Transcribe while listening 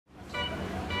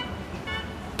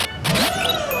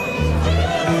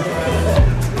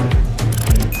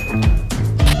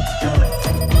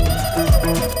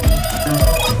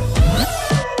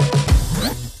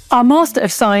Our Master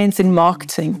of Science in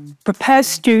Marketing prepares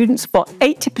students for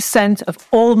 80% of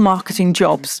all marketing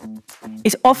jobs.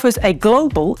 It offers a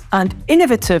global and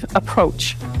innovative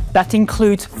approach that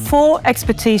includes 4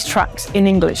 expertise tracks in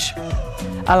English,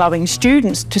 allowing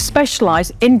students to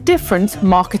specialise in different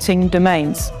marketing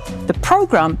domains. The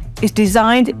programme is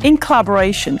designed in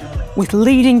collaboration with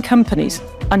leading companies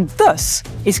and thus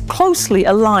is closely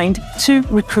aligned to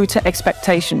recruiter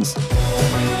expectations.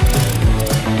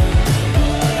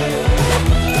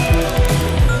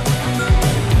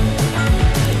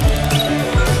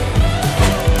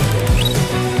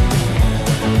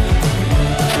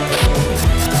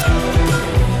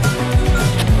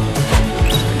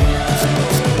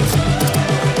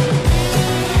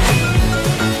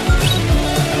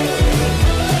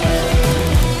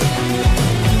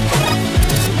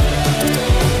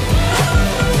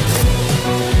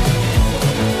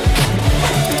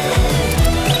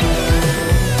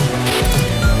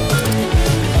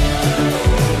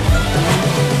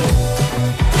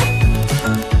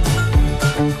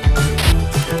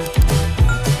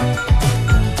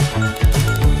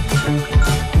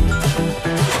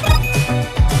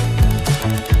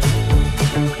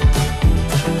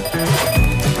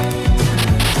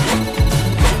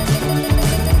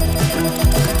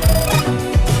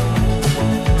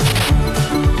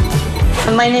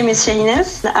 My name is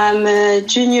Shahinez. I'm a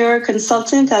junior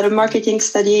consultant at a marketing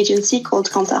study agency called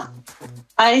Kanta.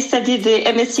 I studied the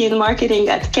MSc in Marketing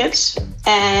at Ketch,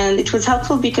 and it was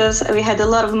helpful because we had a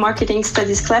lot of marketing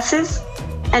studies classes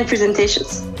and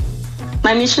presentations.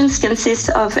 My missions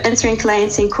consist of answering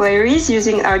clients' inquiries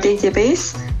using our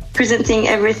database, presenting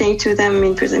everything to them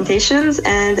in presentations,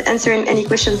 and answering any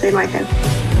questions they might have.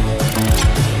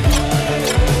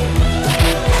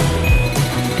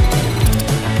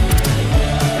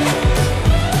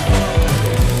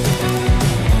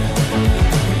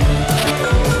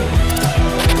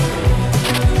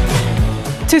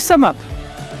 To sum up,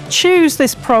 choose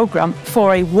this programme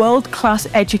for a world-class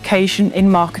education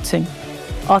in marketing.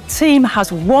 Our team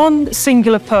has one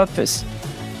singular purpose: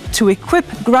 to equip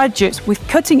graduates with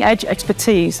cutting-edge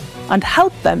expertise and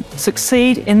help them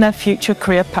succeed in their future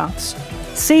career paths.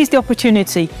 Seize the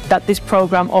opportunity that this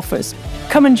programme offers.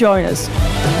 Come and join us.